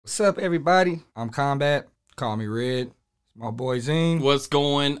What's up, everybody? I'm Combat. Call me Red. It's my boy Zine. What's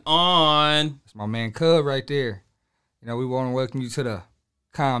going on? It's my man Cub right there. You know, we want to welcome you to the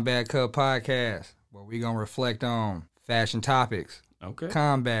Combat Cub podcast, where we going to reflect on fashion topics, Okay.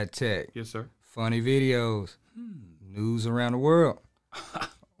 combat tech, Yes, sir. funny videos, news around the world,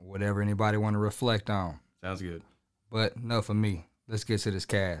 whatever anybody want to reflect on. Sounds good. But enough of me. Let's get to this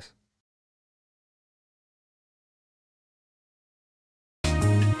cast.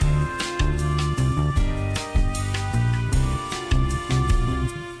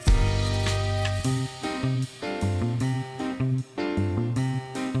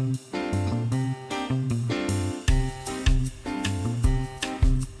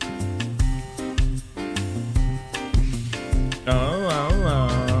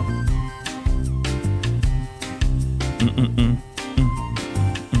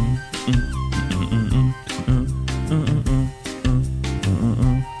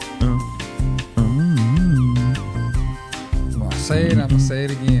 I'm gonna say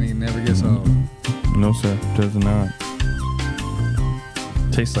it again. It never gets old. No, sir. Does not.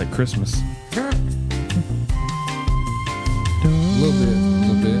 Tastes like Christmas. A little bit.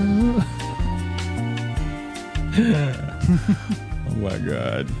 Oh my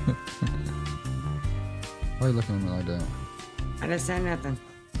God. Why are you looking at me like that? I didn't say nothing.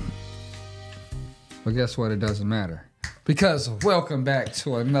 But guess what? It doesn't matter. Because welcome back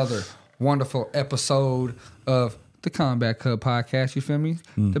to another wonderful episode of the Combat Cub podcast. You feel me?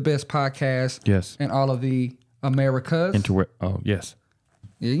 The best podcast Yes. in all of the Americas. Oh, yes.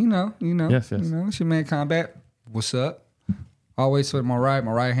 Yeah, you know. Yes. You know, it's your man Combat. What's up? Always to my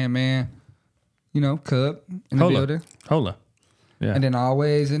right-hand man, you know, Cub in the building. Hola. Yeah. And then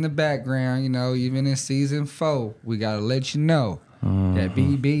always in the background, you know, even in season 4, we got to let you know that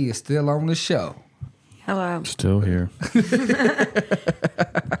BB is still on the show. Hello. Still here.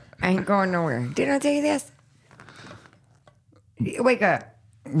 I ain't going nowhere. Didn't I tell you this? Wake up.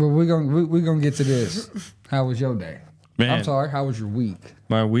 Well, we're gonna get to this. How was your day? Man. I'm sorry. How was your week?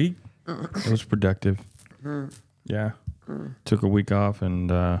 My week? It was productive. Yeah. Took a week off and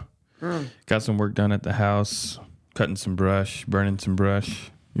got some work done at the house. Cutting some brush, burning some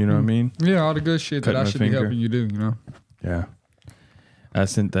brush. You know what I mean? Yeah, all the good shit Cutting that I my should finger. be helping you do, you know? Yeah. I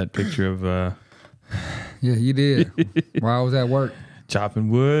sent that picture of Yeah, you did. While I was at work, chopping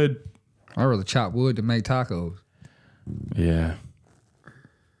wood. I'd rather chop wood than make tacos. Yeah.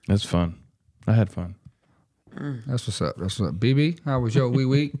 That's fun. I had fun. That's what's up. BB, how was your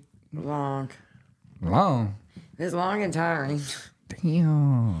week? Long. Long. It's long and tiring.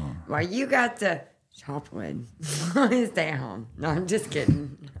 Damn. Why you got to chop wood? Stay at home. No, I'm just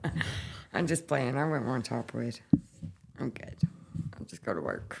kidding. I'm just playing. I wouldn't want to chop wood. I'm good. I'll just go to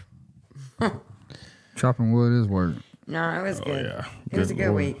work. Chopping wood is work. No, it was good. yeah. It was a Good good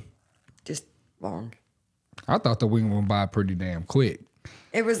Lord. week. Just long. I thought the week went by pretty damn quick.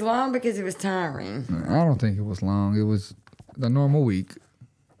 It was long because it was tiring. I don't think it was long. It was the normal week.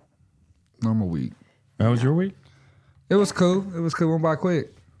 Normal week. How was your week? It was cool. It went by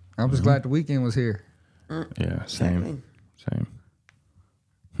quick. I'm just glad the weekend was here. Yeah, same. Exactly.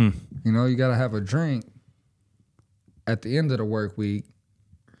 Same. You know, you got to have a drink at the end of the work week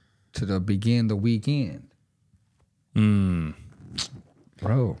to begin the weekend.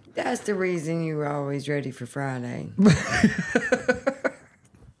 Bro. That's the reason you were always ready for Friday.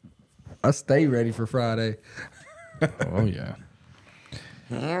 I stay ready for Friday. Oh, yeah.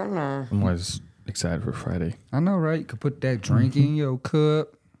 Hell no. I'm always excited for Friday. I know, right? You could put that drink in your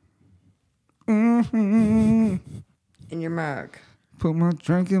cup. Mm-hmm. In your mug. Put my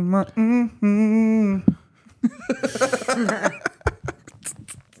drink in my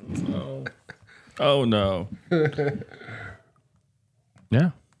Oh, no.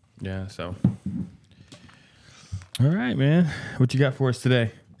 Yeah, so. All right, man. What you got for us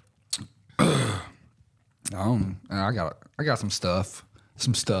today? I got some stuff.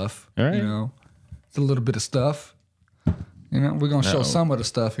 All right. You know, it's a little bit of stuff. You know, we're gonna show Uh-oh. some of the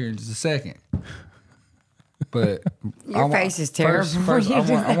stuff here in just a second. But Your face is terrible. First, when you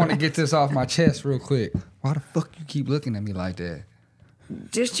do I want to that. get this off my chest real quick. Why the fuck you keep looking at me like that?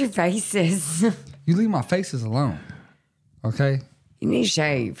 Just your faces. You leave my faces alone, okay? You need to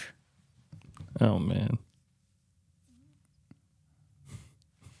shave. Oh, man.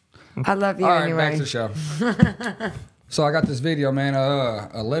 I love you All right, anyway. back to the show. So I got this video, man.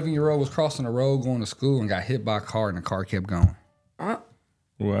 11-year-old was crossing the road going to school and got hit by a car, and the car kept going. Oh,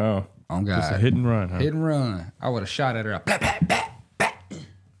 Wow. On God. Just a hit and run, huh? Hit and run. I would have shot at her. Blah, blah, blah, blah.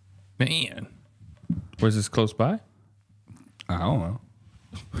 Man. Was this close by? I don't know.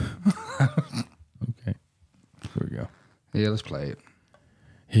 Okay. Here we go. Yeah, let's play it.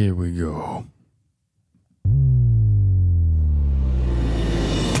 Here we go.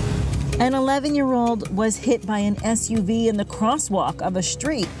 An 11-year-old was hit by an SUV in the crosswalk of a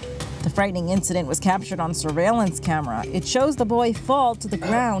street. The frightening incident was captured on surveillance camera. It shows the boy fall to the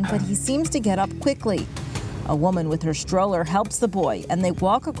ground, but he seems to get up quickly. A woman with her stroller helps the boy, and they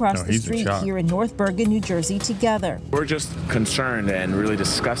walk across the street here in North Bergen, New Jersey, together. We're just concerned and really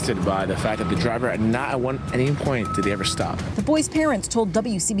disgusted by the fact that the driver, at any point did he ever stop. The boy's parents told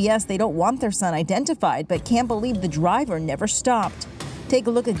WCBS they don't want their son identified, but can't believe the driver never stopped. Take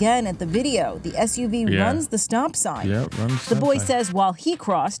a look again at the video. The SUV runs the stop sign. The boy says while he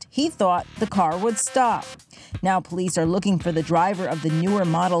crossed, he thought the car would stop. Now police are looking for the driver of the newer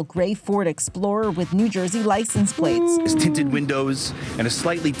model gray Ford Explorer with New Jersey license plates. It's tinted windows and a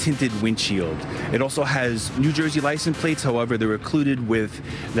slightly tinted windshield. It also has New Jersey license plates, however, they're included with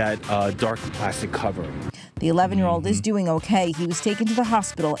that dark plastic cover. The 11-year-old is doing okay. He was taken to the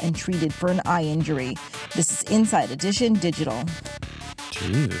hospital and treated for an eye injury. This is Inside Edition Digital.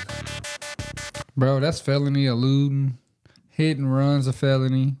 Jesus. Bro, that's felony eluding. Hit and run's a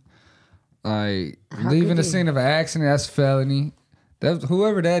felony. Like, leaving the scene of an accident, that's a felony.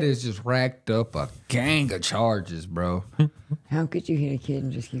 Whoever that is just racked up a gang of charges, bro. How could you hit a kid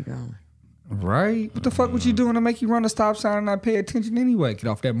and just keep going? Right? What the fuck was you doing to make you run a stop sign and not pay attention anyway? Get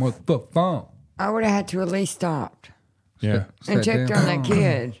off that motherfucking phone. I would have had to at least stopped. Yeah. And checked on that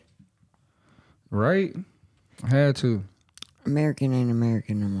kid. Right? I had to. American ain't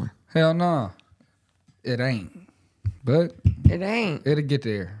American no more. Hell no. It ain't. But it ain't. It'll get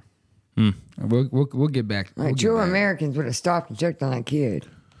there. We'll get back. Like true Americans would have stopped and checked on that kid.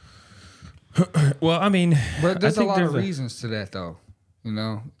 Well, I mean, but there's a lot of reasons to that, though. You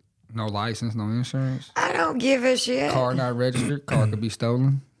know, no license, no insurance. I don't give a shit. Car not registered. Car could be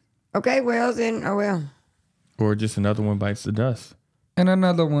stolen. Okay, well then, oh well. Or just another one bites the dust. And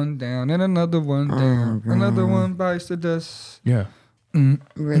another one down, and another one down. Another one bites the dust. Yeah.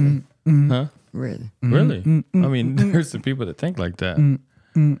 Really? Huh? Really? Really? I mean, there's some people that think like that.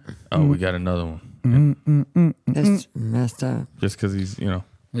 Oh, we got another one. That's messed up. Just because he's,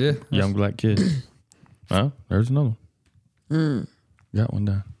 young black kid. Well, there's another one. Got one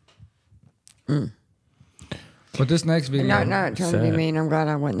down. But this next video. Not trying to be mean. I'm glad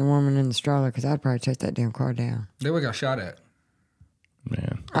I wasn't the woman in the stroller because I'd probably chase that damn car down. Then we got shot at.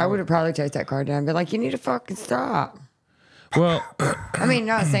 Man. I would have probably chased that car down and be like, you need to fucking stop. Well, I mean,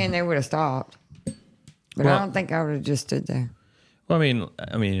 not saying they would have stopped, but I don't think I would have just stood there. Well,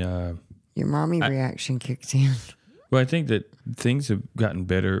 I mean, your mommy reaction kicks in. Well, I think that things have gotten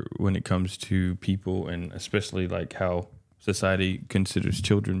better when it comes to people, and especially like how society considers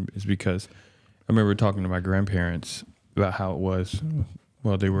children, is because I remember talking to my grandparents about how it was.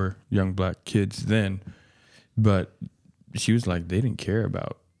 Well, they were young black kids then, but she was like, they didn't care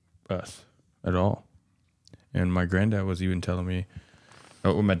about us at all. And my granddad was even telling me,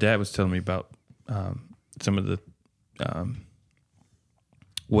 or my dad was telling me about some of the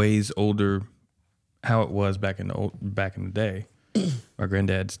ways older, how it was back in the day, my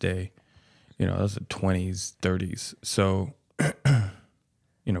granddad's day. That was the 20s, 30s. So,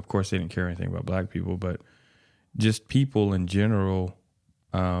 of course, they didn't care anything about black people, but just people in general,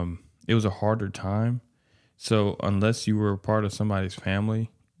 it was a harder time. So unless you were a part of somebody's family,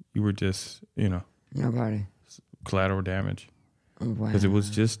 you were just, nobody. Collateral damage. Because it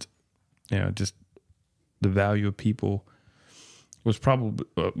was just, just the value of people was probably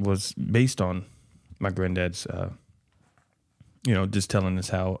was based on my granddad's, just telling us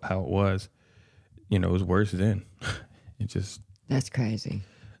how it was. It was worse then. It just that's crazy.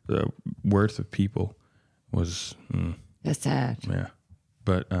 The worth of people was that's sad. Yeah,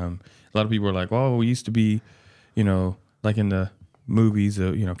 but a lot of people are like, "Oh, we used to be, like in the movies,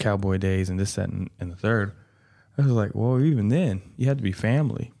 cowboy days and this, that, and the third." I was like, well, even then, you had to be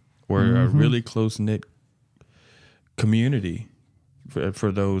family or a really close-knit community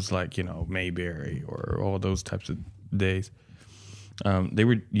for those like, Mayberry or all those types of days. They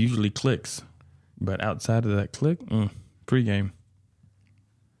were usually cliques, but outside of that clique, pregame.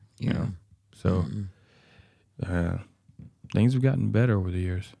 So things have gotten better over the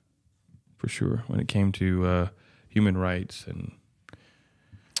years, for sure, when it came to human rights and,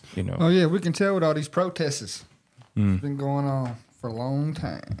 Oh, yeah, we can tell with all these protests. It's been going on for a long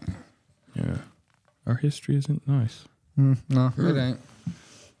time. Yeah. Our history isn't nice. No, it ain't.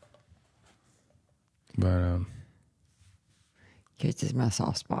 But, kids is my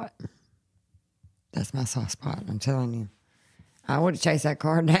soft spot. That's my soft spot, I'm telling you. I would have chased that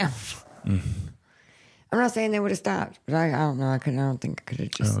car down. I'm not saying they would have stopped, but I don't know. I don't think I could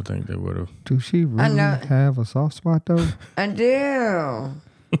have just. I don't think they would have. Do she really have a soft spot, though? I do.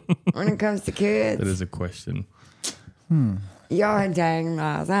 when it comes to kids. That is a question. Y'all had tagging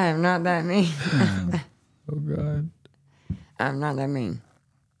lies. I am not that mean. Oh, God. I'm not that mean.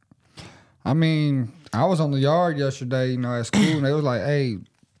 I mean, I was on the yard yesterday, at school, and they was like, "Hey,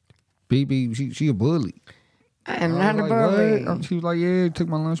 BB, she a bully." I am not a bully. What? She was like, "Yeah, took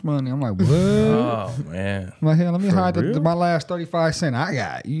my lunch money." I'm like, "What?" Oh, man. I'm like, "Hell, let me hide real? my last 35 cents I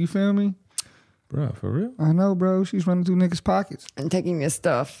got." You feel me? Bro, for real? I know, bro. She's running through niggas' pockets. I'm taking your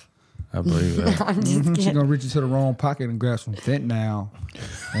stuff. I believe that. I'm just She's kidding. gonna reach into the wrong pocket and grab some fentanyl,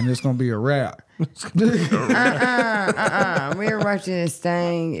 and it's gonna be a wrap. We were watching this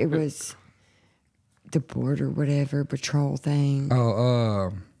thing. It was the border, whatever, patrol thing.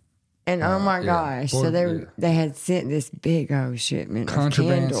 And oh my gosh. border, So they had sent this big old shipment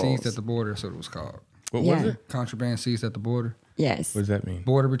Contraband of candles. seized at the border, so it was called. What Yeah. was it? Contraband seized at the border. Yes. What does that mean?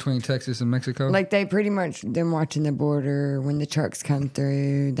 Border between Texas and Mexico. Like they pretty much them watching the border when the trucks come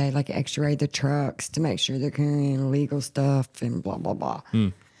through, they like x-ray the trucks to make sure they're carrying illegal stuff and blah blah blah.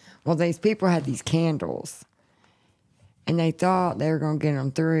 Well, these people had these candles, and they thought they were gonna get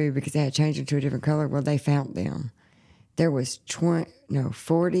them through because they had changed them to a different color. Well, they found them. There was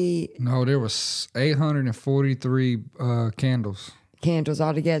 40 No, there was 843 candles. candles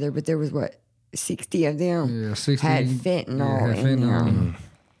altogether, but there was 60 of them. Yeah, 60 had fentanyl had in fentanyl. them.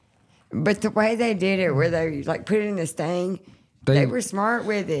 But the way they did it, where they like put it in this thing, they were smart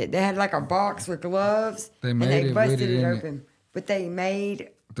with it. They had like a box with gloves, They and made they it busted with it it in it. open. But they made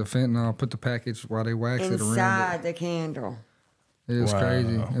The fentanyl, put the package while they waxed it around inside the candle. it. It was Wow.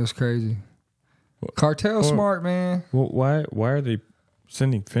 crazy. It was crazy. Cartel smart, man. Well, why are they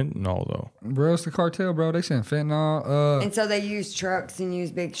sending fentanyl, though? Bro, it's the cartel, bro. They sent fentanyl. And so they used trucks and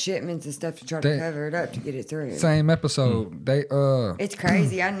used big shipments and stuff to try to cover it up to get it through. Same episode. They It's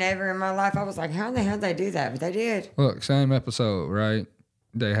crazy. I never in my life, I was like, how in the hell did they do that? But they did. look, same episode, right?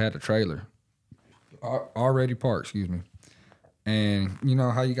 They had a trailer already parked, excuse me. And you know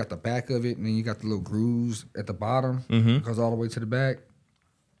how you got the back of it and then you got the little grooves at the bottom? It goes all the way to the back.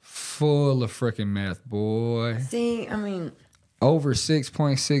 Full of freaking meth, boy. See, I mean, Over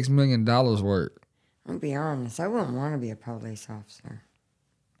 $6.6 million worth. I'll be honest. I wouldn't want to be a police officer.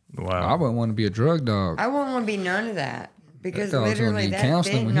 I Wow. wouldn't want to be a drug dog. I wouldn't want to be none of that. Because That dog's gonna literally need that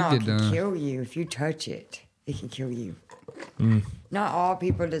counseling when he fentanyl get can done. kill you if you touch it. It can kill you. Not all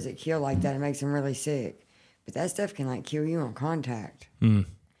people does it kill like that. It makes them really sick. But that stuff can like kill you on contact. And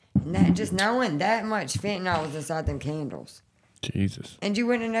that just knowing that much fentanyl was inside them candles. Jesus. And you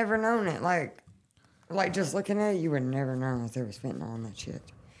wouldn't have never known it. Like just looking at it, you would have never known if there was fentanyl on that shit.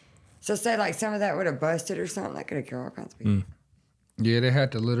 So say like some of that would have busted or something, that could have killed all kinds of people. Yeah, they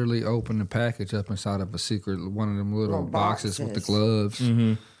had to literally open the package up inside of a secret, one of them little boxes with the gloves.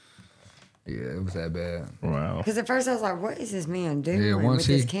 Yeah, it was that bad. Wow. Because at first I was like, what is this man doing Yeah, with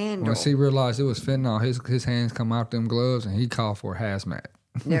this candle? once he realized it was fentanyl, his hands come out them gloves and he called for a hazmat.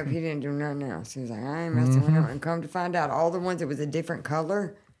 Nope, he didn't do nothing else. He was like, I ain't messing with it. And come to find out, all the ones that was a different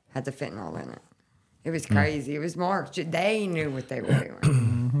color had the fentanyl in it. It was crazy. It was marked. They knew what they were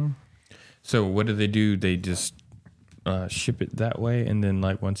doing. So what do? They just ship it that way, and then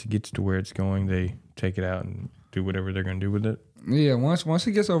like once it gets to where it's going, they take it out and do whatever they're going to do with it? Yeah, once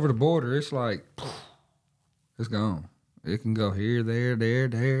it gets over the border, it's like, it's gone. It can go here,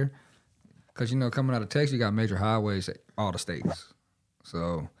 there. Because, coming out of Texas, you got major highways at all the states.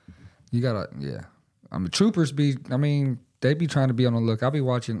 So, you got to, I mean, troopers they be trying to be on the look. I be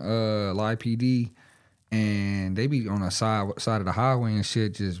watching Live PD, and they be on the side of the highway and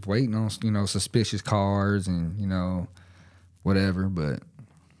shit, just waiting on, suspicious cars and, whatever. But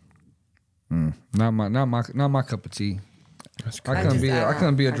not my cup of tea. I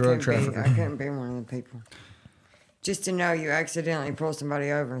couldn't be a drug trafficker. I couldn't be one of the people. Just to know you accidentally pull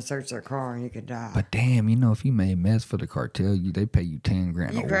somebody over and search their car and you could die. But damn, if you made meth for the cartel, they pay you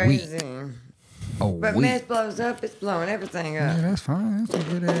 $10,000 You a crazy. week. But meth blows up, it's blowing everything up. Yeah, that's fine. That's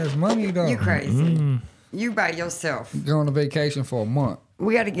some good ass money though. You crazy. You by yourself. You go on a vacation for a month.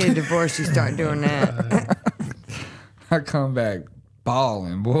 We got to get a divorce. You start doing that. I come back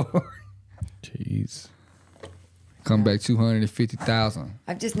balling, boy. Jeez. Come back 250,000.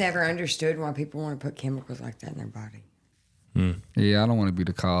 I've just never understood why people want to put chemicals like that in their body. Yeah, I don't want to be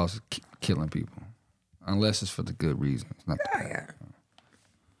the cause of killing people, unless it's for the good reasons. Not the bad.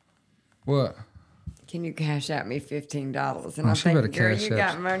 What? Can you cash out me $15? And Oh, I'm she better thinking, girl, cash you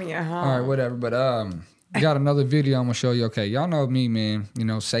out. got money at home. All right, whatever. But got another video I'm gonna show you. Okay, y'all know me, man.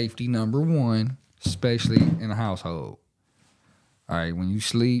 Safety number one, especially in a household. All right, when you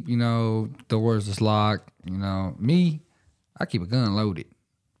sleep, doors is locked. Me, I keep a gun loaded.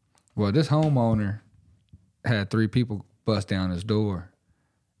 Well, this homeowner had 3 people bust down his door,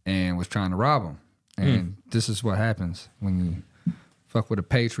 and was trying to rob him. And this is what happens when you fuck with a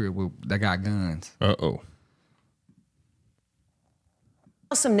patriot that got guns. Uh-oh.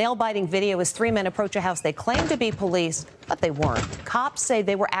 Some nail-biting video as 3 men approach a house they claim to be police, but they weren't. Cops say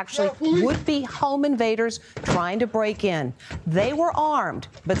they were actually would-be home invaders trying to break in. They were armed,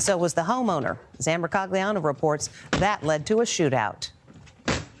 but so was the homeowner. As Amber Cogliano reports, that led to a shootout.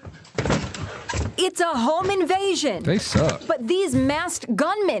 It's a home invasion. They suck. But these masked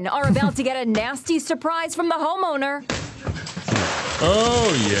gunmen are about to get a nasty surprise from the homeowner.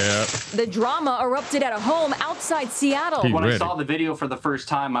 Oh, yeah. The drama erupted at a home outside Seattle. When I saw the video for the first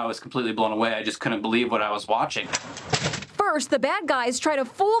time, I was completely blown away. I just couldn't believe what I was watching. First, the bad guys try to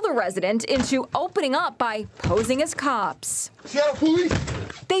fool the resident into opening up by posing as cops. Seattle police.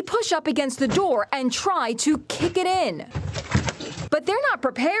 They push up against the door and try to kick it in. But they're not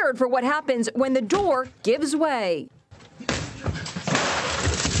prepared for what happens when the door gives way.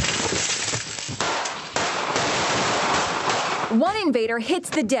 One invader hits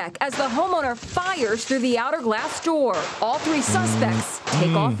the deck as the homeowner fires through the outer glass door. All 3 suspects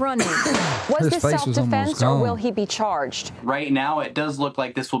take off running. Was this self-defense or will he be charged? Right now, it does look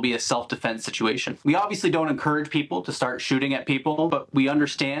like this will be a self-defense situation. We obviously don't encourage people to start shooting at people, but we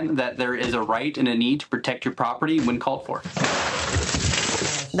understand that there is a right and a need to protect your property when called for.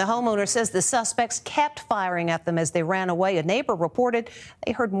 The homeowner says the suspects kept firing at them as they ran away. A neighbor reported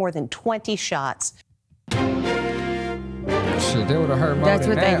they heard more than 20 shots. Shit, they would have heard more That's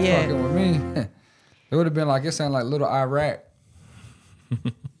than what that they get. fucking with me. It would have been like, it sounded like little Iraq.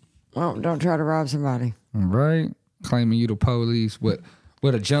 Well, don't try to rob somebody. Right? Claiming you the police with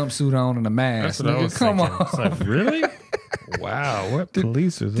a jumpsuit on and a mask. That's what I was Come thinking. on. It's like, really? Wow, what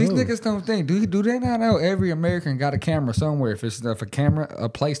police is These those? niggas don't think. Do they not know every American got a camera somewhere? If a camera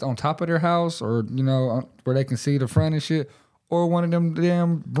placed on top of their house, or where they can see the front and shit, or one of them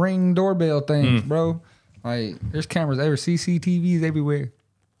damn Ring doorbell things, bro. Like, there's cameras CCTVs everywhere.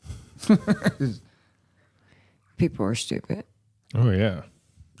 People are stupid. Oh, yeah.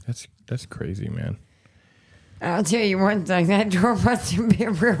 That's crazy, man. I'll tell you one thing, that door must have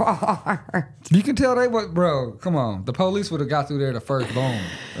been real hard. You can tell bro, come on. The police would have got through there the first boom.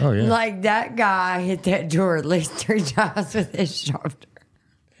 Oh, yeah. Like, that guy hit that door at least 3 times with his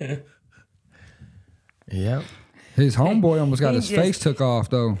shoulder. Yep. His homeboy almost got his just- face took off,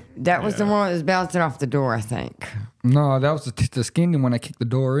 though. That was the one that was bouncing off the door, I think. No, that was the skinny one that kicked the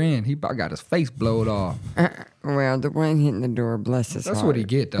door in. He about got his face blowed off. Well, the one hitting the door, bless his That's heart. what he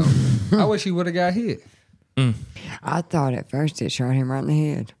get, though. I wish he would have got hit. I thought at first it shot him right in the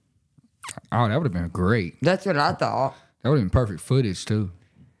head. Oh, that would have been great. That's what I thought. That would have been perfect footage, too.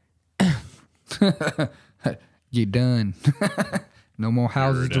 You're done. No more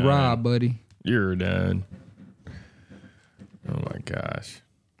houses to rob, buddy. You're done. Oh, my gosh.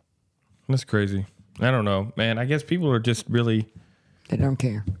 That's crazy. I don't know, man. I guess people are just really... They don't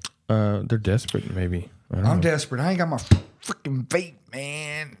care. They're desperate, maybe. I'm desperate. I ain't got my freaking vape,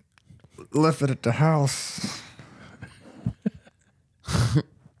 man. Left it at the house.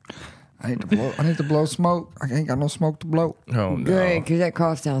 I need to blow smoke. I ain't got no smoke to blow. Oh, no. Good, because that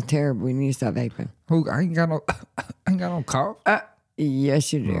cough sounds terrible. You need to stop vaping. Who? I ain't got no cough.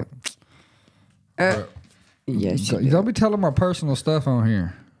 Yes, you do. Yes, you do. Don't be telling my personal stuff on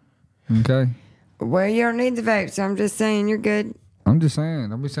here. Okay? Well, you don't need the vape, so I'm just saying you're good. I'm just saying.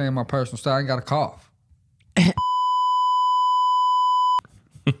 Don't be saying my personal stuff. I ain't got a cough.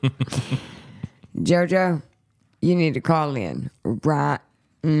 JoJo, you need to call in right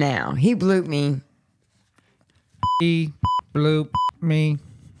now. He blooped me. He bloop me.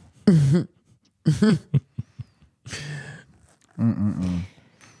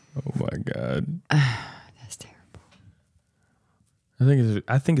 Oh, my God. That's terrible.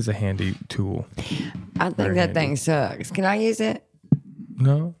 I think it's a handy tool. I think that thing sucks. Can I use it?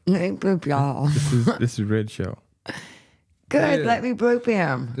 No? Let me bloop y'all. This is Red Show. Good, Yeah. let me bloop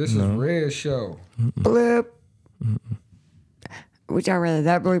him. This is Red Show. Bloop. Which I rather,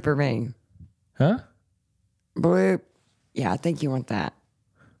 that bloop or me? Huh? Bloop. Yeah, I think you want that.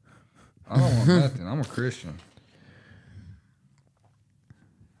 I don't want nothing. I'm a Christian.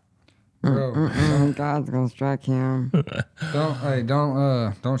 Bro, God's gonna strike him.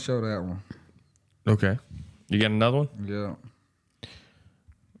 don't show that one. Okay. You got another one?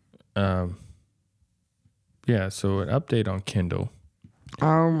 Yeah. Yeah, so an update on Kindle.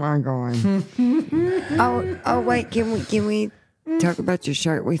 Oh my God. oh wait, can we talk about your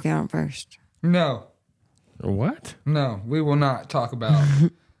shirt we found first? No. What? No, we will not talk about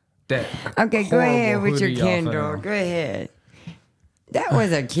that. Okay, go ahead horrible with your hoodie y'all Kindle. found. Go ahead. That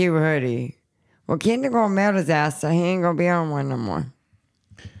was a cute hoodie. Well, Kindle gonna melt his ass, so he ain't gonna be on one no more.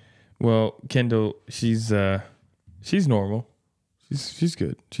 Well, Kendall, she's normal. She's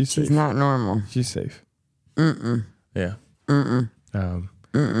good. She's safe. She's not normal. She's safe. Yeah.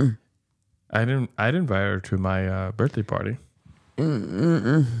 I'd invite her to my birthday party.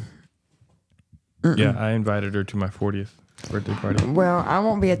 Yeah, I invited her to my 40th birthday party. Well, I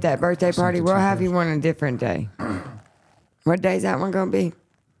won't be at that birthday party. We'll have you one a different day. What day's that one gonna be?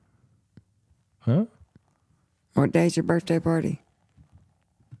 Huh? What day's your birthday party?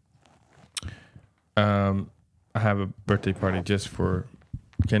 I have a birthday party just for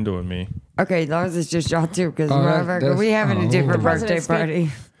Kendall and me. Okay, as long as it's just y'all two, because we having a different birthday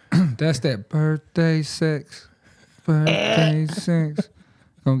party. That's that birthday sex. Birthday sex.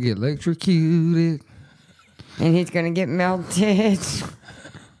 Gonna get electrocuted. And he's gonna get melted.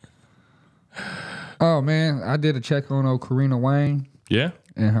 Oh man, I did a check on old Karina Wayne. Yeah?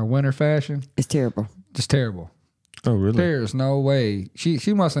 And her winter fashion. It's terrible. Just terrible. Oh, really? There's no way. She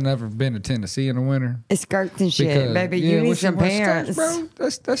must have never been to Tennessee in the winter. It's skirts and shit, baby. You need some pants. Bro,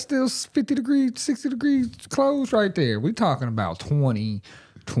 that's still 50 degrees, 60 degrees clothes right there. We talking about 20,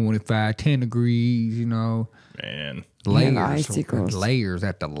 25, 10 degrees, you know. Man. Layers. Icicles. Layers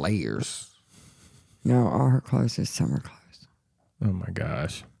at the layers. No, all her clothes is summer clothes. Oh, my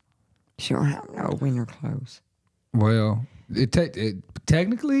gosh. She don't have no winter clothes. Well,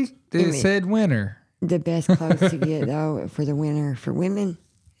 technically, it said winter. The best clothes to get, though, for the winter for women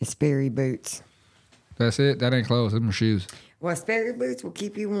is Sperry boots. That's it? That ain't clothes. Them are shoes. Well, Sperry boots will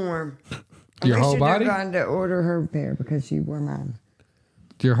keep you warm. Your whole body? I'm going to order her a pair because she wore mine.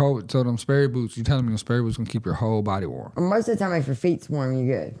 So them Sperry boots, you telling me them Sperry boots going to keep your whole body warm? Well, most of the time, if your feet's warm,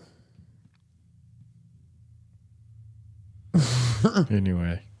 you're good.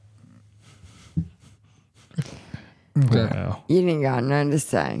 Anyway. Okay. Wow. You didn't got nothing to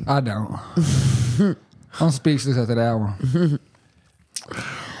say. I don't. I'm speechless after that one.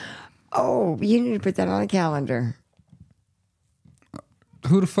 Oh, you need to put that on a calendar.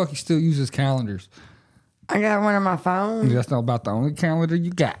 Who the fuck still uses calendars? I got one on my phone. That's not about the only calendar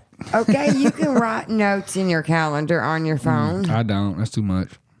you got. Okay, you can write notes in your calendar on your phone. I don't. That's too much.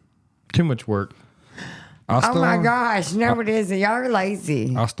 Too much work. Oh my gosh, no it isn't. Y'all are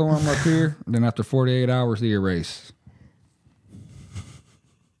lazy. I'll store them up here, then after 48 hours, they erase.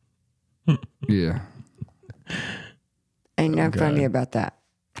 Yeah. Ain't no funny about that.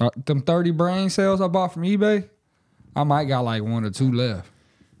 Them 30 brain cells I bought from eBay, I might got like 1 or 2 left.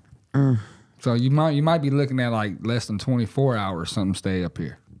 So you might be looking at like less than 24 hours something stay up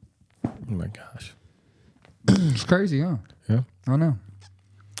here. Oh my gosh. It's crazy, huh? Yeah. I know.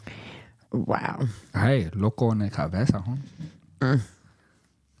 Wow. Hey, loco en la cabeza, huh?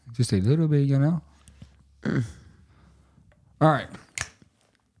 Just a little bit, you know? All right.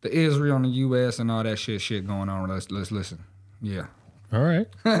 The Israel and the U.S. and all that shit going on. Let's listen. Yeah. All right.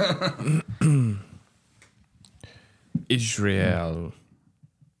 Israel.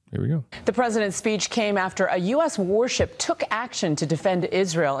 Here we go. The president's speech came after a U.S. warship took action to defend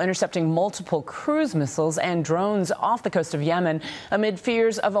Israel, intercepting multiple cruise missiles and drones off the coast of Yemen amid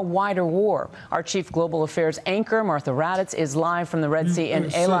fears of a wider war. Our chief global affairs anchor, Martha Raddatz, is live from the Red Sea in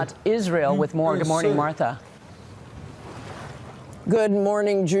Eilat, Israel, with more. Good morning, Martha. Good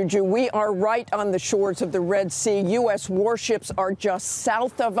morning, Juju. We are right on the shores of the Red Sea. U.S. warships are just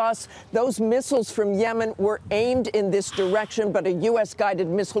south of us. Those missiles from Yemen were aimed in this direction, but a U.S.-guided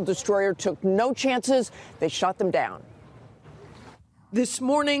missile destroyer took no chances. They shot them down. This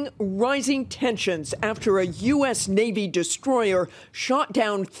morning, rising tensions after a U.S. Navy destroyer shot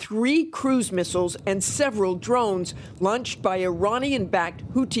down 3 cruise missiles and several drones launched by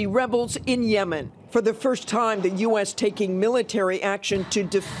Iranian-backed Houthi rebels in Yemen. For the first time, the U.S. taking military action to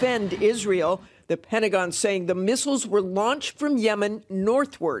defend Israel. The Pentagon saying the missiles were launched from Yemen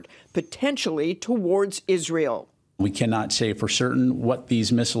northward, potentially towards Israel. We cannot say for certain what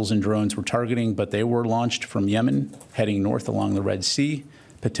these missiles and drones were targeting, but they were launched from Yemen, heading north along the Red Sea,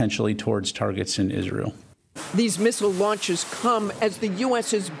 potentially towards targets in Israel. These missile launches come as the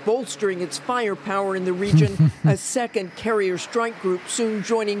U.S. is bolstering its firepower in the region, a second carrier strike group soon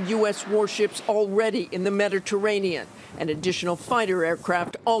joining U.S. warships already in the Mediterranean, and additional fighter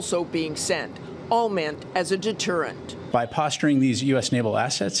aircraft also being sent, all meant as a deterrent. By posturing these U.S. naval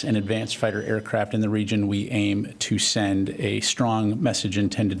assets and advanced fighter aircraft in the region, we aim to send a strong message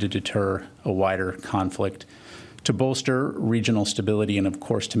intended to deter a wider conflict, to bolster regional stability, and, of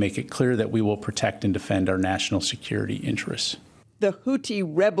course, to make it clear that we will protect and defend our national security interests. The Houthi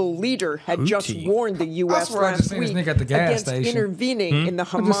rebel leader had just warned the U.S. last week against intervening in the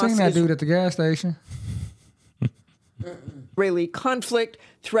I just seen that dude at the gas station. Israeli conflict,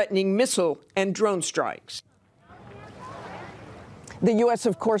 threatening missile and drone strikes. The U.S.,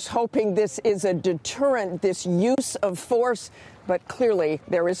 of course, hoping this is a deterrent, this use of force, but clearly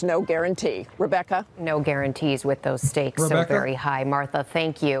there is no guarantee. Rebecca? No guarantees with those stakes so very high. Martha,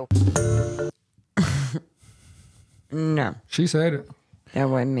 thank you. No. She said it. That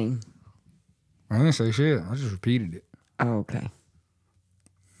wasn't me. I didn't say shit. I just repeated it. Oh, okay.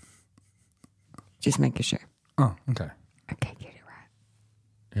 Just making sure. Oh, okay. Okay, get it right.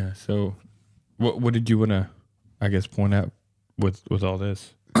 Yeah. So, what did you want to, I guess, point out with all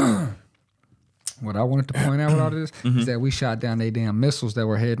this? What I wanted to point out with all this is that we shot down they damn missiles that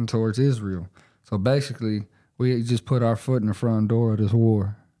were heading towards Israel. So basically, we just put our foot in the front door of this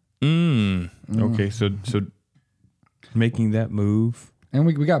war. Okay, so making that move, and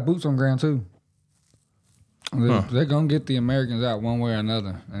we got boots on ground too. They're gonna get the Americans out one way or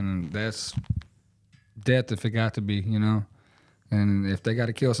another, and that's death if it got to be, you know. And if they got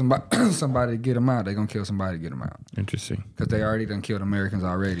to kill somebody to get them out, they're gonna kill somebody to get them out. Interesting, because they already done killed Americans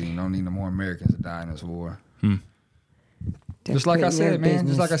already. You don't need no more Americans to die in this war. Just like I said, man.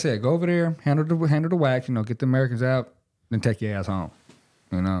 Just like I said, go over there, handle the whack. You know, get the Americans out, then take your ass home.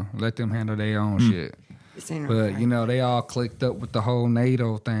 You know, let them handle their own shit. But you know, they all clicked up with the whole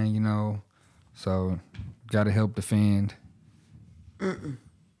NATO thing. You know, so got to help defend.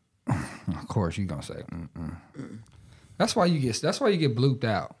 Of course, you gonna say. That's why you get blooped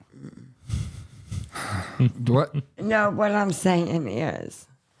out. What? No, what I'm saying is,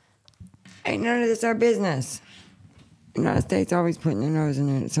 ain't none of this our business. The United States always putting their nose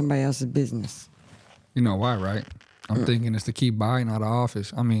in somebody else's business. You know why, right? I'm thinking it's to keep Biden out of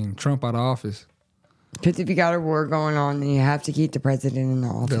office. I mean, Trump out of office. Because if you got a war going on, then you have to keep the president in the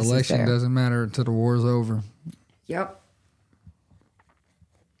office. The election doesn't matter until the war's over. Yep.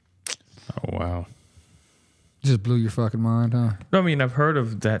 Oh, wow. Just blew your fucking mind, huh? No, I mean, I've heard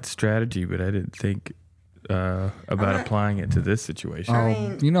of that strategy, but I didn't think about applying it to this situation.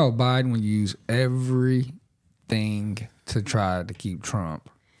 Oh, you know, Biden would use everything to try to keep Trump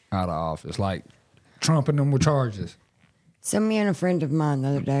out of office, like trumping them with charges. So me and a friend of mine the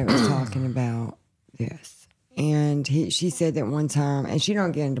other day was talking about this, and she said that one time, and she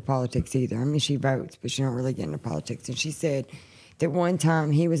don't get into politics either. I mean, she votes, but she don't really get into politics. And she said that one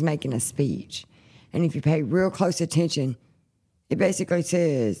time he was making a speech. And if you pay real close attention, it basically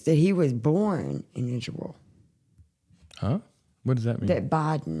says that he was born in Israel. Huh? What does that mean? That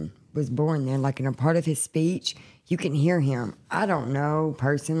Biden was born there. Like in a part of his speech, you can hear him. I don't know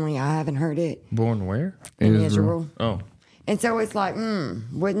personally. I haven't heard it. Born where? In Israel. Oh. And so it's like,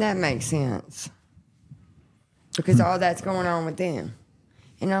 wouldn't that make sense? Because all that's going on with them.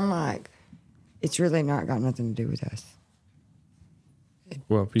 And I'm like, it's really not got nothing to do with us.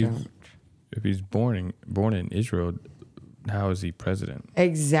 Well, if he's born in Israel, how is he president?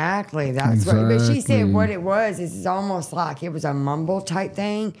 Exactly. That's what. But she said what it was is almost like it was a mumble type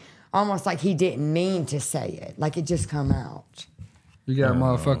thing, almost like he didn't mean to say it, like it just come out. You got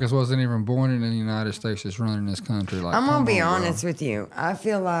motherfuckers wasn't even born in the United States that's running this country. Like, I'm gonna be honest with you. I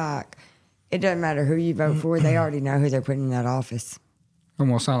feel like it doesn't matter who you vote for; they already know who they're putting in that office.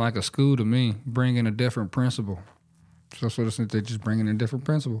 Almost sound like a school to me, bringing a different principle. So they're just bringing a different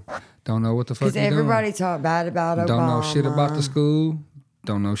principle. Don't know what the fuck Because everybody talk bad about Obama. Don't know shit about the school.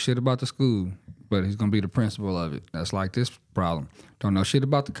 Don't know shit about the school. But he's going to be the principal of it. That's like this problem. Don't know shit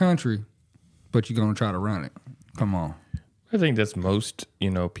about the country, but you're going to try to run it. Come on. I think that's most,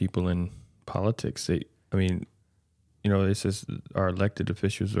 people in politics. This is our elected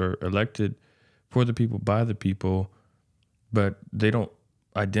officials are elected for the people, by the people, but they don't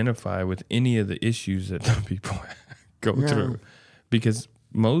identify with any of the issues that the people go through, because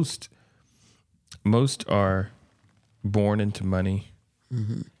most are born into money,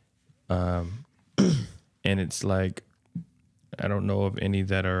 and it's like I don't know of any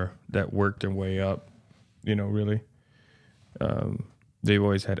that worked their way up, really. They've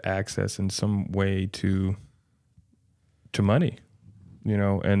always had access in some way to money,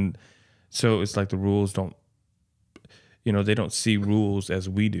 and so it's like the rules don't, they don't see rules as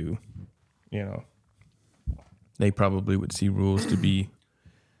we do, They probably would see rules to be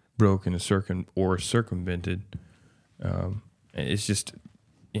broken or circumvented. It's just,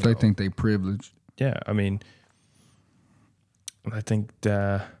 they think they privileged. Yeah, I mean, I think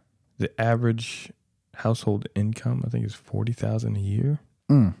the average household income, I think, is $40,000 a year.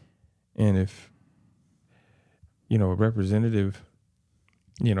 And if a representative,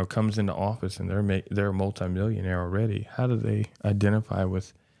 comes into office and they're a multimillionaire already, how do they identify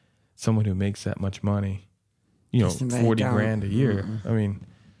with someone who makes that much money? 40 grand a year. I mean,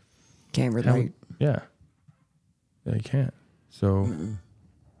 can't relate. They can't. So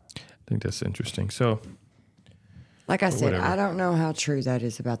I think that's interesting. So Like I said, I don't know how true that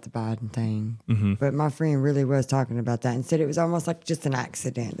is about the Biden thing, but my friend really was talking about that and said it was almost like just an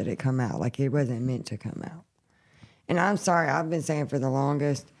accident that it come out, like it wasn't meant to come out. And I'm sorry, I've been saying for the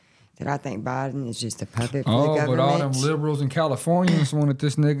longest that I think Biden is just a puppet for the government. But all them liberals and Californians wanted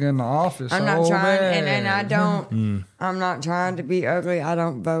this nigga in the office. I'm not trying, and I don't, I'm not trying to be ugly. I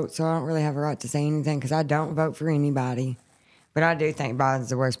don't vote, so I don't really have a right to say anything because I don't vote for anybody. But I do think Biden's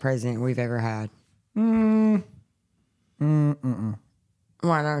the worst president we've ever had.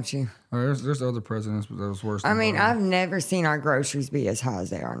 Why don't you? There's other presidents that was worse than I mean, Biden. I've never seen our groceries be as high as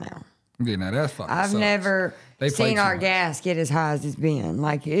they are now. Yeah, now that's fucking I've sucks. never seen our much. gas get as high as it's been.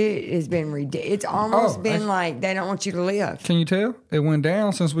 Like, it has been ridiculous. It's almost been like they don't want you to live. Can you tell? It went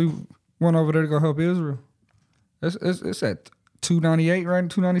down since we went over there to go help Israel. It's at 298, right?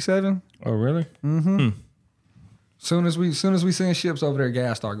 297. Oh, really? Mm-hmm. Soon as we send ships over there,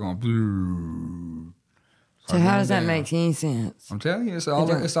 gas start going. Blue. So how does that make any sense? I'm telling you, it's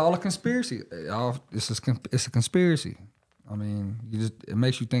all a conspiracy. It's a conspiracy. I mean, it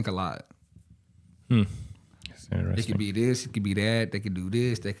makes you think a lot. That's interesting. It could be this, it could be that. They could do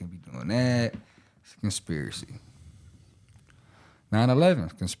this, they could be doing that. It's a conspiracy.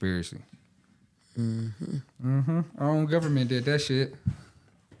 9/11, conspiracy. Our own government did that shit.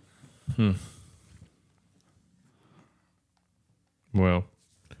 Well,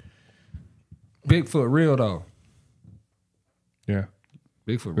 Bigfoot real though. Yeah,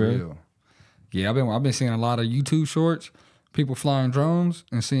 Bigfoot really? real. Yeah, I've been seeing a lot of YouTube shorts, people flying drones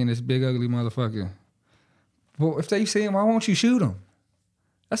and seeing this big ugly motherfucker. Well, if they see him, why won't you shoot him?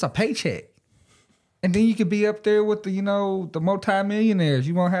 That's a paycheck. And then you could be up there with the multi-millionaires.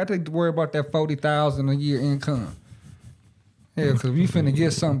 You won't have to worry about that $40,000 a year income. Yeah, because you finna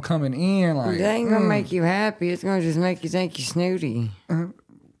get something coming in like That ain't gonna make you happy. It's gonna just make you think you're snooty.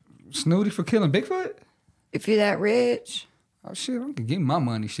 Snooty for killing Bigfoot? If you're that rich. Oh shit, I'm gonna give me my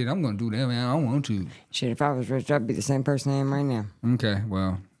money. Shit, I'm gonna do that, man. I don't want to. Shit, if I was rich, I'd be the same person I am right now. Okay,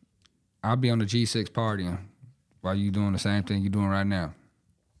 well, I'll be on the G6 partying while you doing the same thing you're doing right now.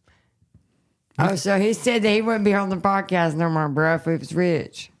 Oh, so he said that he wouldn't be on the podcast no more, bro, if he was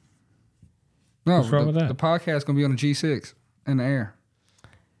rich. No, What's wrong with that? The podcast gonna be on the G6 in the air.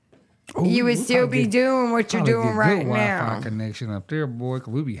 You would still be doing what you're doing right good now. Wi-Fi connection up there, boy,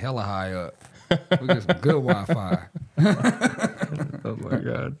 because we be hella high up. We get some good Wi-Fi. Oh my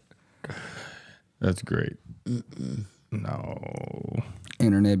God, that's great. No,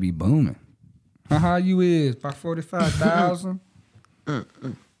 Internet be booming. How high you is? About 45,000.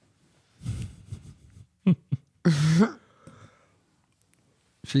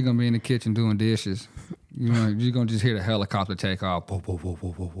 She gonna be in the kitchen doing dishes. You're gonna just hear the helicopter take off.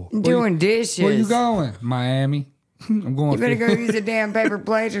 Doing dishes. Where you going? Miami. I'm going. You better go use a damn paper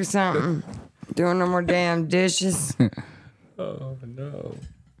plate or something. Doing no more damn dishes. oh no.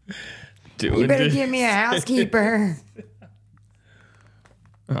 You better give me a housekeeper.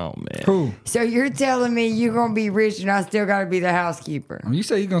 Oh man. Who? So you're telling me you're gonna be rich and I still gotta be the housekeeper? You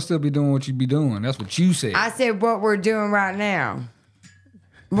say you're gonna still be doing what you be doing. That's what you said. I said what we're doing right now.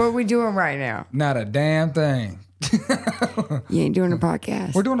 What are we doing right now? Not a damn thing. You ain't doing a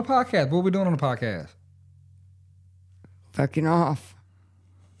podcast. We're doing a podcast. What are we doing on the podcast? Fucking off.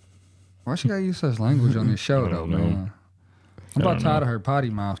 Why she gotta use such language on this show though, man? I'm about tired of her potty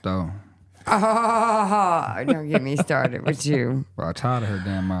mouth though. Oh, don't get me started with you. Bro, I'm tired of her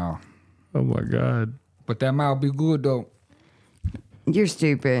damn mouth. Oh my God. But that mouth be good though. You're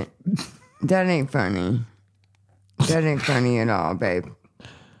stupid. That ain't funny. That ain't funny at all, babe.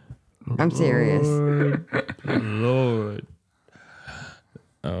 I'm serious. Lord.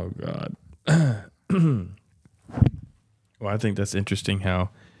 Oh God. Well, I think that's interesting how,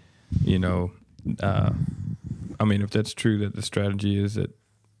 I mean, if that's true that the strategy is that,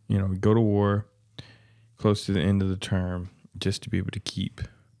 we go to war close to the end of the term just to be able to keep,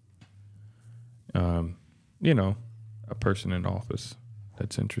 a person in office.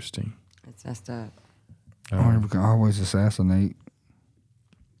 That's interesting. That's messed up. We can always assassinate.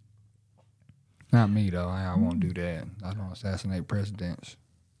 Not me though. I won't do that. I don't assassinate presidents.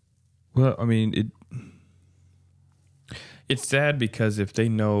 Well, I mean, it's sad because if they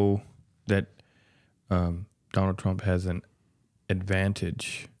know that Donald Trump has an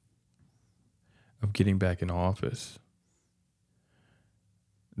advantage of getting back in office,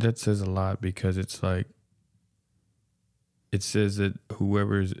 that says a lot because it's like, it says that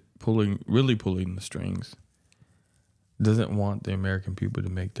whoever is really pulling the strings doesn't want the American people to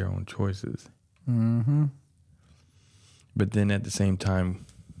make their own choices. Mm-hmm. But then at the same time,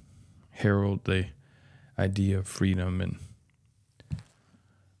 herald the idea of freedom and,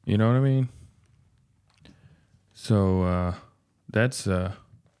 you know what I mean? So that's a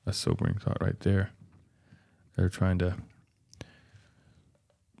sobering thought right there. They're trying to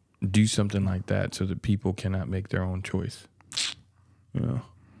do something like that so that people cannot make their own choice.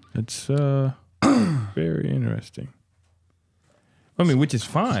 It's very interesting. I mean, which is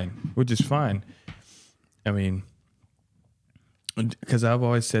fine. I mean, because I've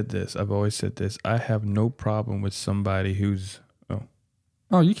always said this. I have no problem with somebody who's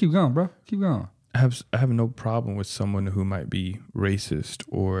you keep going, bro. Keep going. I have no problem with someone who might be racist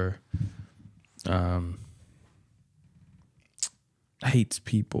or hates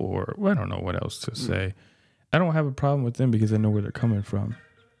people or I don't know what else to say. I don't have a problem with them because I know where they're coming from.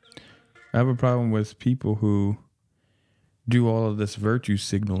 I have a problem with people who do all of this virtue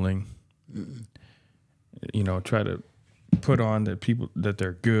signaling. Try to put on that people that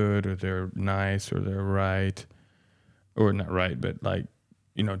they're good or they're nice or they're right, or not right, but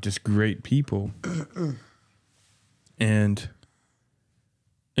just great people. And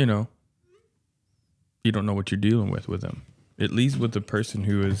you don't know what you're dealing with them. At least with the person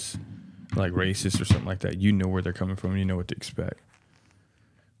who is like racist or something like that, you know where they're coming from, you know what to expect.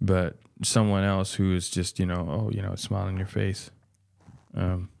 But someone else who is just, smile in your face,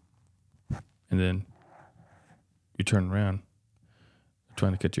 and then you turn around,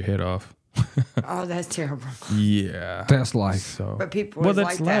 trying to cut your head off. Oh, that's terrible. Yeah, that's life. So, but people, that's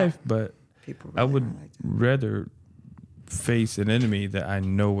like life. that. But people I would rather face an enemy that I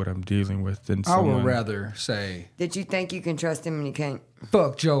know what I'm dealing with than someone. I would rather say that you think you can trust him and you can't.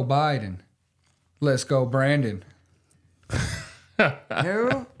 Fuck Joe Biden. Let's go, Brandon.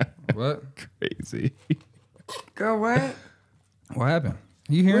 Who? What? Crazy. Girl, what? What happened?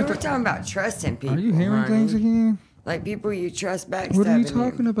 You hearing? We were talking about trusting people. Are you hearing things again? Like people you trust backstabbing. What are you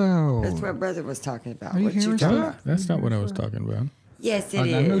talking about? That's what brother was talking about. Are you what hearing you stuff? talking about? That's not what I was talking about. Yes, it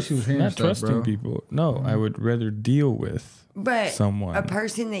is. I knew she was hearing Not stuff, trusting bro. people. No, I would rather deal with someone. A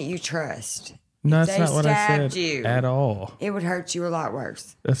person that you trust. No, if that's they not what I stabbed said you, at all. It would hurt you a lot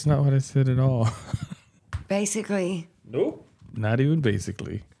worse. That's not what I said at all. Basically. Nope. Not even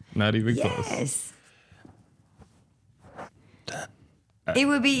basically. Not even close. Yes. It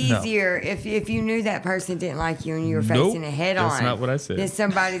would be easier if you knew that person didn't like you and you were facing it head on. That's not what I said. Than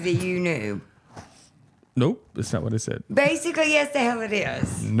somebody that you knew. Nope. That's not what I said. Basically, yes, the hell it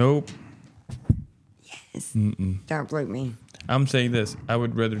is. Nope. Yes. Mm-mm. Don't bloop me. I'm saying this. I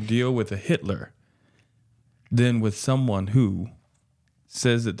would rather deal with a Hitler than with someone who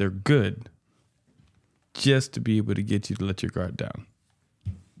says that they're good just to be able to get you to let your guard down.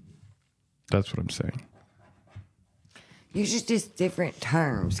 That's what I'm saying. You just different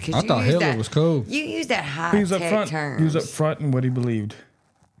terms. I thought Hitler was cool. You use that high-tech terms. He was up front in what he believed.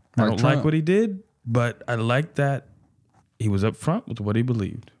 I Like don't Trump. like what he did, but I like that he was up front with what he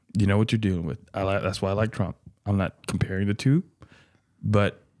believed. You know what you're dealing with. That's why I like Trump. I'm not comparing the two,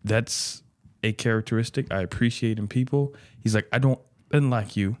 but that's a characteristic I appreciate in people. He's like, I didn't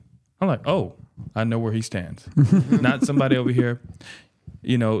like you. I'm like, oh, I know where he stands. Not somebody over here,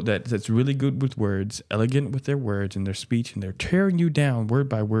 that's really good with words, elegant with their words and their speech, and they're tearing you down word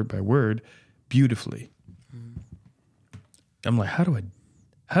by word by word beautifully. I'm like, how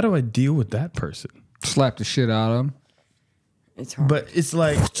do I deal with that person? Slap the shit out of him. It's hard. But it's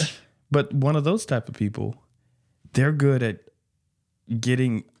like, but one of those type of people, they're good at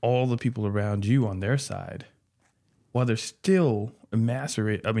getting all the people around you on their side while they're still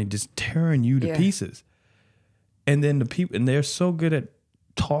just tearing you to pieces. And then they're so good at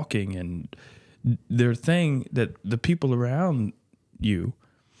talking and their thing that the people around you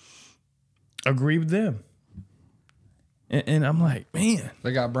agree with them. And I'm like, man.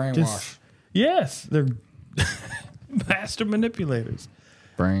 They got brainwashed. Yes, they're master manipulators.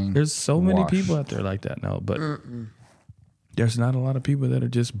 Brain. There's so many people out there like that now, but there's not a lot of people that are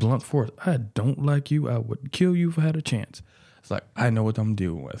just blunt force. I don't like you. I would kill you if I had a chance. It's like, I know what I'm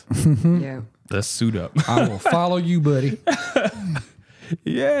dealing with. Yeah. Let's suit up. I will follow you, buddy.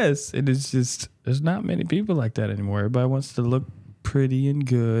 Yes. And it's just, there's not many people like that anymore. Everybody wants to look pretty and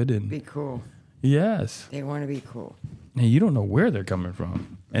good and be cool. Yes. They want to be cool. And you don't know where they're coming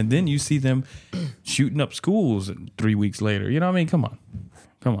from. And then you see them shooting up schools 3 weeks later. You know what I mean? Come on.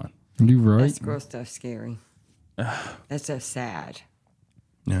 You right. That school stuff's scary. That's so sad.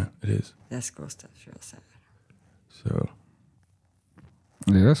 Yeah, it is. That school stuff's real sad. So.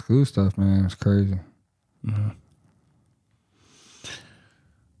 Yeah, that's cool stuff, man. It's crazy.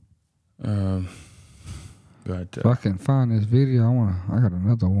 But if I can find this video, I got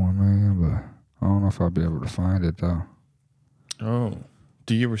another one, man, but I don't know if I'll be able to find it though. Oh,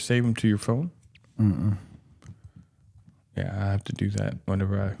 do you ever save them to your phone? Mm-mm. Yeah, I have to do that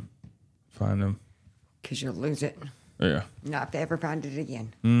whenever I find them. Because you'll lose it. Yeah. Not to ever find it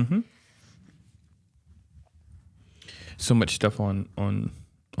again. Mm-hmm. So much stuff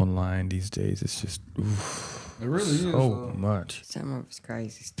online these days. It's just it really is so much. Some of it's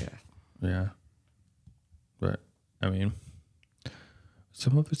crazy stuff. Yeah. But I mean,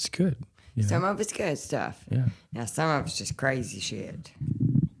 some of it's good. You know? Some of it's good stuff. Yeah. Now some of it's just crazy shit.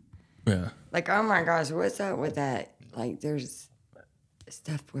 Yeah. Like, oh my gosh, what's up with that? Like, there's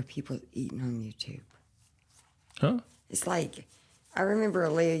stuff where people eating on YouTube. Huh? It's like, I remember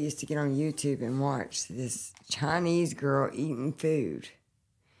Aaliyah used to get on YouTube and watch this Chinese girl eating food.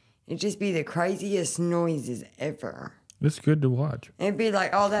 It'd just be the craziest noises ever. It's good to watch. It'd be like,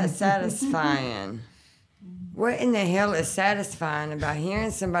 oh, that's satisfying. What in the hell is satisfying about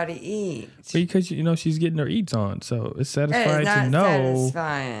hearing somebody eat? Because she's getting her eats on, so it's satisfying to know.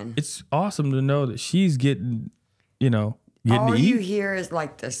 Satisfying. It's awesome to know that she's getting, getting all to eat. you hear is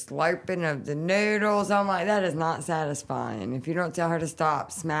like the slurping of the noodles. I'm like, that is not satisfying. If you don't tell her to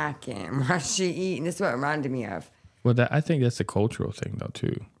stop smacking while she eating, this is what it reminded me of. Well, I think that's a cultural thing though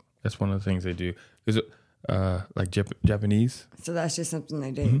too. That's one of the things they do. Because like Japanese. So that's just something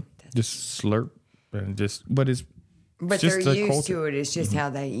they do. Mm-hmm. Just slurp and but just they're used culture. to it. It's just how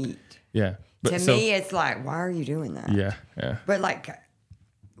they eat. Yeah. To me, it's like, why are you doing that? Yeah, yeah. But like,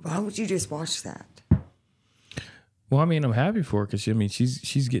 why would you just watch that? Well, I mean, I'm happy for her because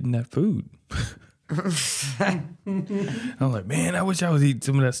she's getting that food. I'm like, man, I wish I was eating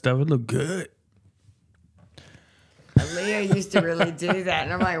some of that stuff. It looked good. Aaliyah used to really do that,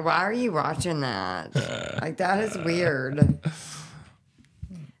 and I'm like, why are you watching that? Like, that is weird.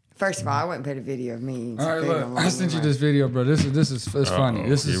 First of all, I wouldn't put a video of me. All right, look, I sent you this video, bro. This is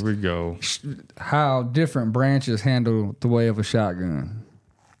funny. Here we go. How different branches handle the way of a shotgun.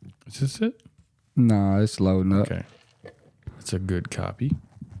 Is this it? No, it's loading up. Okay. It's a good copy.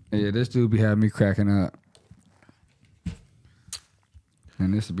 Yeah, this dude be having me cracking up.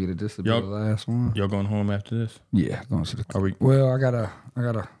 And this will be the last one. Y'all going home after this? Yeah, going to the. Are we? Well, I gotta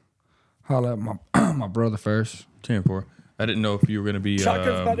holler at my brother first. 10-4. I didn't know if you were gonna be. I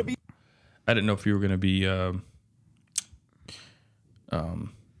didn't know if you were gonna be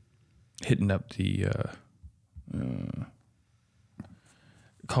hitting up the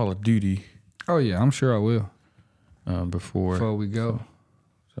Call of Duty. Oh yeah, I'm sure I will. Before we go.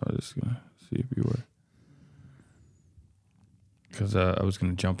 So I'm just gonna see if you were. Because I was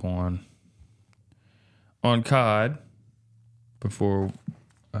going to jump on COD before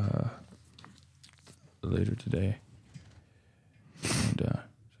later today. And so I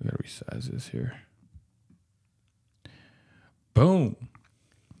got to resize this here. Boom.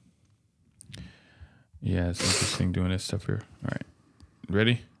 Yeah, it's interesting doing this stuff here. All right.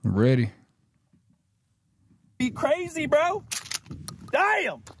 Ready? Ready. Be crazy, bro.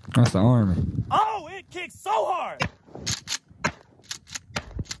 Damn. That's the army. Oh, it kicks so hard.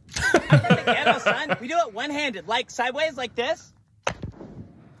 I'm from the ghetto, son. We do it one-handed, like sideways, like this.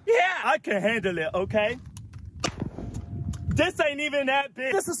 Yeah, I can handle it, okay? This ain't even that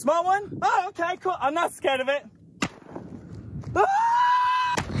big. This a small one? Oh, okay, cool. I'm not scared of it.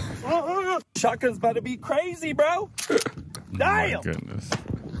 Ah! Shotgun's about to be crazy, bro. Damn. Oh my goodness.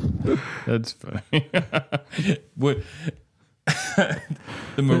 That's funny. What?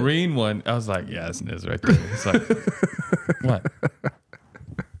 The Marine one, I was like, yeah, that's Niz right there. It's like, what?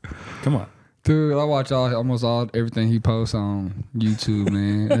 Come on. Dude, I watch almost everything he posts on YouTube,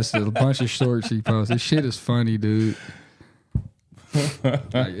 man. It's a bunch of shorts he posts. This shit is funny, dude.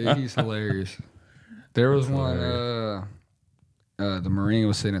 Like, he's hilarious. There was one, the Marine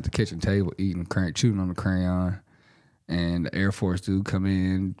was sitting at the kitchen table chewing on the crayon. And the Air Force dude come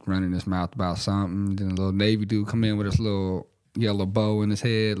in, running his mouth about something. Then a little Navy dude come in with his little yellow bow in his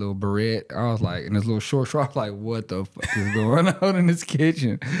head, little beret. I was like, and his little short. I was like, what the fuck is going on in this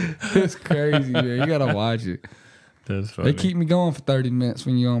kitchen? It's crazy, man. You gotta watch it. That's funny. They keep me going for 30 minutes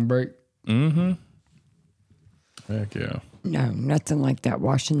when you're on break. Mm-hmm. Heck yeah. No, nothing like that.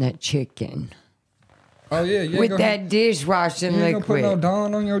 Washing that chicken. Oh yeah, with that dishwashing liquid. You liquid. Gonna put no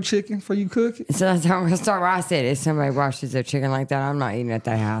Dawn on your chicken before you cook it? So that's how I'm gonna start. Where I said, if somebody washes their chicken like that, I'm not eating at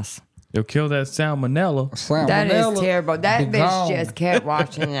their house. They'll kill that salmonella. That is terrible. That bitch just kept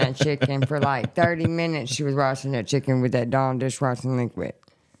washing that chicken for like 30 minutes. She was washing that chicken with that Dawn dishwashing liquid.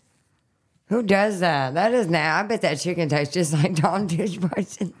 Who does that? That is now. I bet that chicken tastes just like Dawn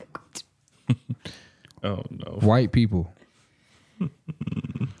dishwashing liquid. Oh no. White people.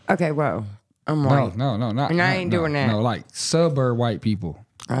 Okay, whoa. I'm white. No, not. And I ain't doing that. No, like suburb white people.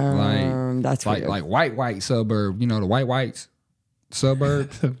 That's like white suburb. You know the whites.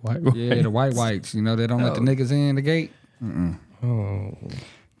 Suburb. White whites. Yeah, the whites. You know they don't let the niggas in the gate. Oh.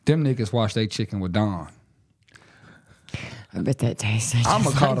 Them niggas wash their chicken with Dawn. I bet that tastes like I'm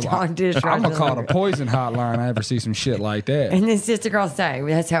gonna call the the poison hotline. I ever see some shit like that. And then Sister Girl say,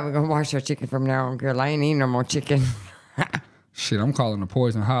 that's how we're gonna wash our chicken from now on, girl. I ain't eating no more chicken. Shit, I'm calling the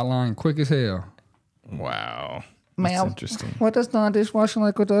poison hotline quick as hell. Wow. That's interesting. What does non-dishwashing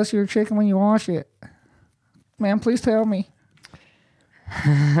like with us your chicken when you wash it? Ma'am, please tell me.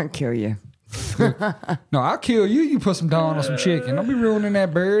 I'll kill you. No, I'll kill you. You put some Dawn on some chicken. Don't be ruining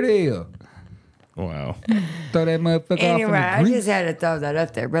that bird hell. Wow. Throw that motherfucker Anyway, off I in the just had to throw that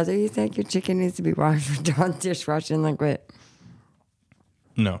up there. Brother, you think your chicken needs to be washed with Dawn dishwashing liquid?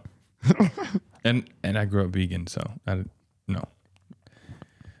 No. and I grew up vegan, so no.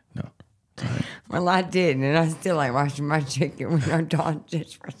 Well, I did, and I still like washing my chicken with no Dawn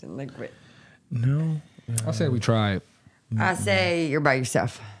dishwashing liquid. No. I say we try it. I say you're by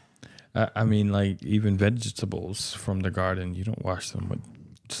yourself. I mean, like, even vegetables from the garden, you don't wash them with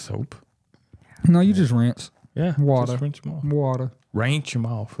soap. No, you just rinse. Yeah. Water. Just rinse them off. Water. Ranch them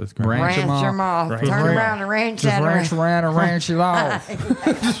off. Ranch them off. Ranch Turn them around off. and ranch Just that ranch around and ranch it off. I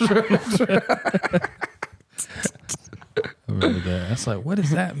remember that. That's like, what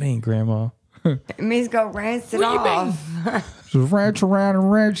does that mean, Grandma? It means go rinse it off. Just ranch around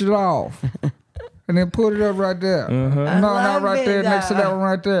and ranch it off. And then put it up right there. No, not right there. Next to that one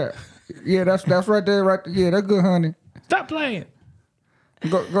right there. Yeah, that's right there. Right there. Yeah, that's good, honey. Stop playing.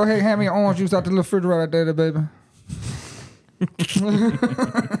 Go ahead and hand me orange juice out the little refrigerator right there, baby.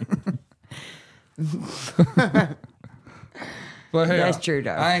 But hey, That's true, though.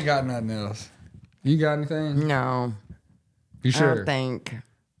 I ain't got nothing else. You got anything? No. You sure? I don't think.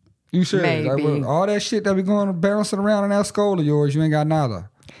 You sure? Maybe. Like, all that shit that be going bouncing around in that skull of yours, you ain't got nada.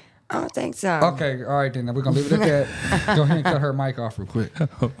 I don't think so. Okay, all right then. We're gonna leave it at that. Go ahead and cut her mic off real quick.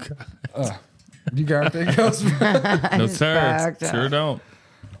 Oh God. You got anything else? No, sir. Sure don't.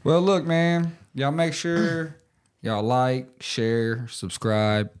 Well, look, man. Y'all make sure y'all like, share,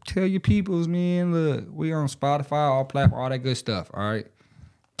 subscribe. Tell your peoples, man. Look, we on Spotify, all platforms, all that good stuff. All right.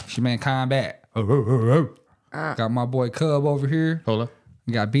 It's your man Combat. Got my boy Cub over here. Hold up.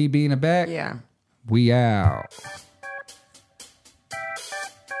 You got BB in the back. Yeah. We out.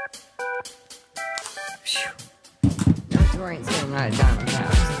 That's where ain't spending a lot of time in the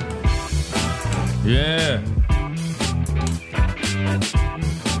house. Yeah.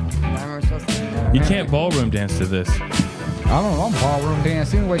 You can't ballroom dance to this. I don't know. I'm ballroom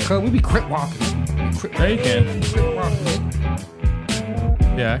dancing anyway, Cub. We be crip walking. Yeah, you can. Crip walking.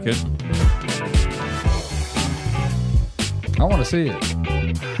 Yeah, I could. I want to see it.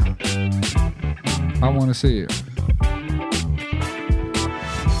 I want to see it.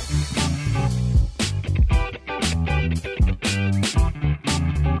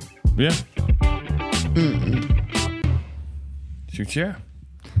 Yeah. Shoot, yeah.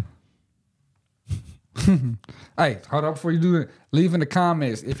 Hey, hold up before you do it. Leave in the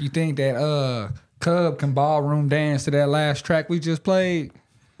comments if you think that Cub can ballroom dance to that last track we just played.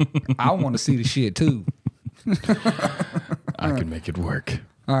 I want to see the shit too. I can make it work.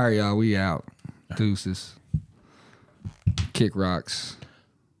 All right, y'all. We out. Deuces. Kick rocks.